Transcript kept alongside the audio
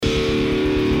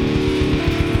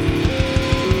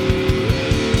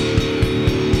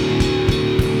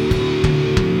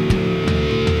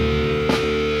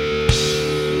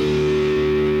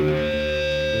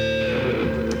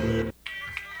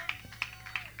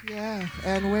Yeah,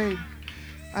 and wait,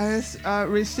 I just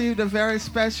received a very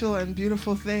special and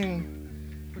beautiful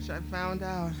thing, which I found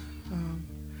out.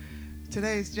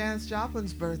 Today's Janis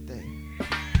Joplin's birthday.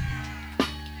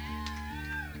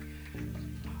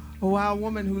 A wild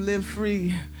woman who lived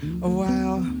free. A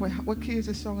wild. Wait, what key is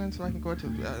this song in so I can go to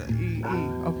E?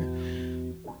 Okay.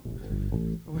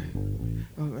 Wait.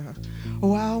 A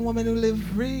wild woman who lived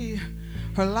free.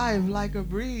 Her life like a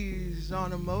breeze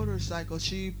on a motorcycle.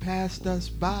 She passed us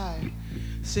by,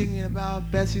 singing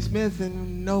about Bessie Smith,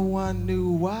 and no one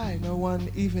knew why. No one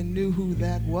even knew who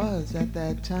that was at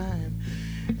that time.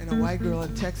 And a white girl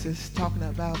in Texas talking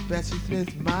about Bessie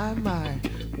Smith, my,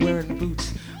 wearing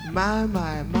boots, my,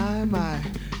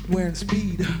 wearing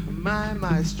speed,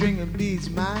 my, stringing beads,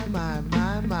 my,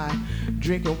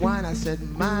 drinking wine. I said,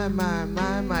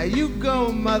 my, you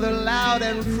go, mother, loud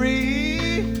and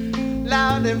free,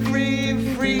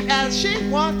 free as she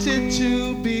wanted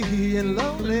to be, and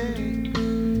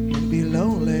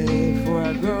lonely for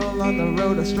a girl on the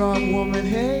road, a strong woman.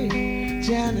 Hey,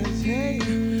 Janis,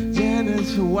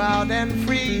 wild and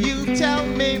free. You tell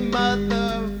me,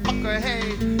 motherfucker,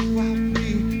 hey,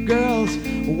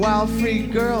 wild free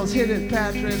girls, hit it,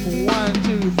 Patrick. 1,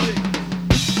 2, 3.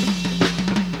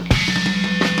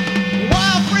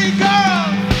 Wild free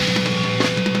girls,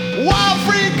 wild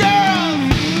free girls,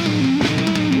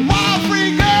 wild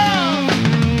free girls.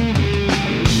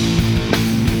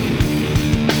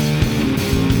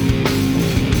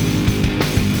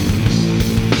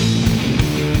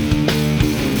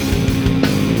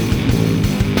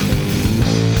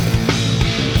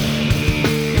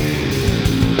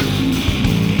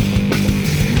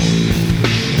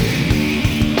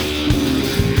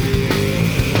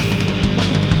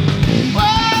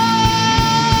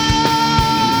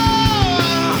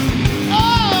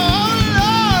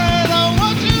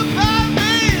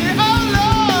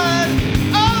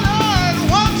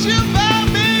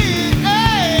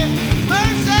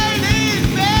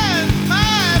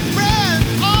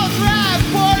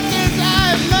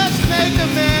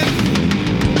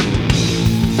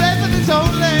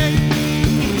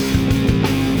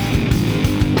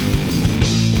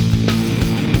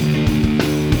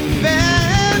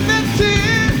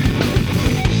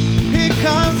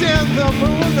 The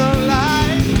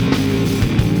moonlight,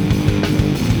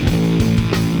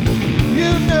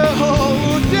 you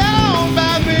know, down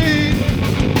by me,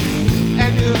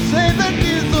 and you say the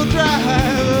diesel driver,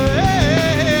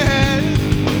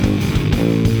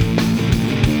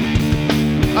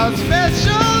 a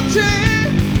specialty,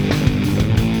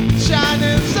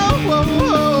 shining so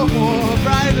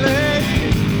brightly.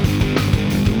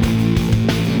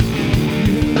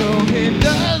 You know he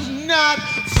does not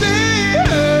see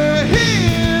her.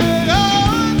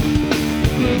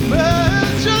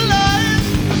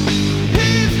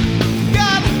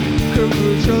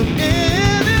 Commercial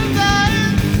in his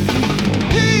eyes,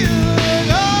 he's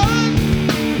on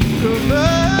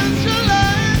commercialized.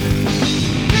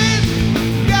 He's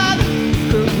got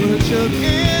commercial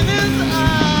in his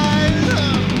eyes.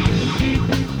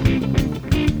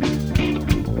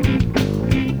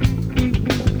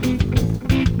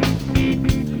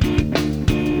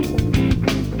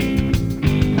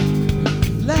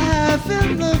 Life in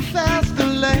the faster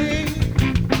lane,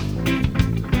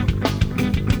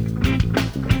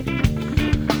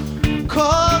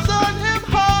 calls on him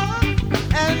hard,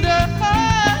 and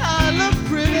I look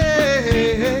pretty,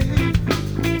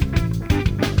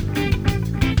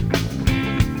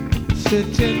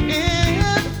 sitting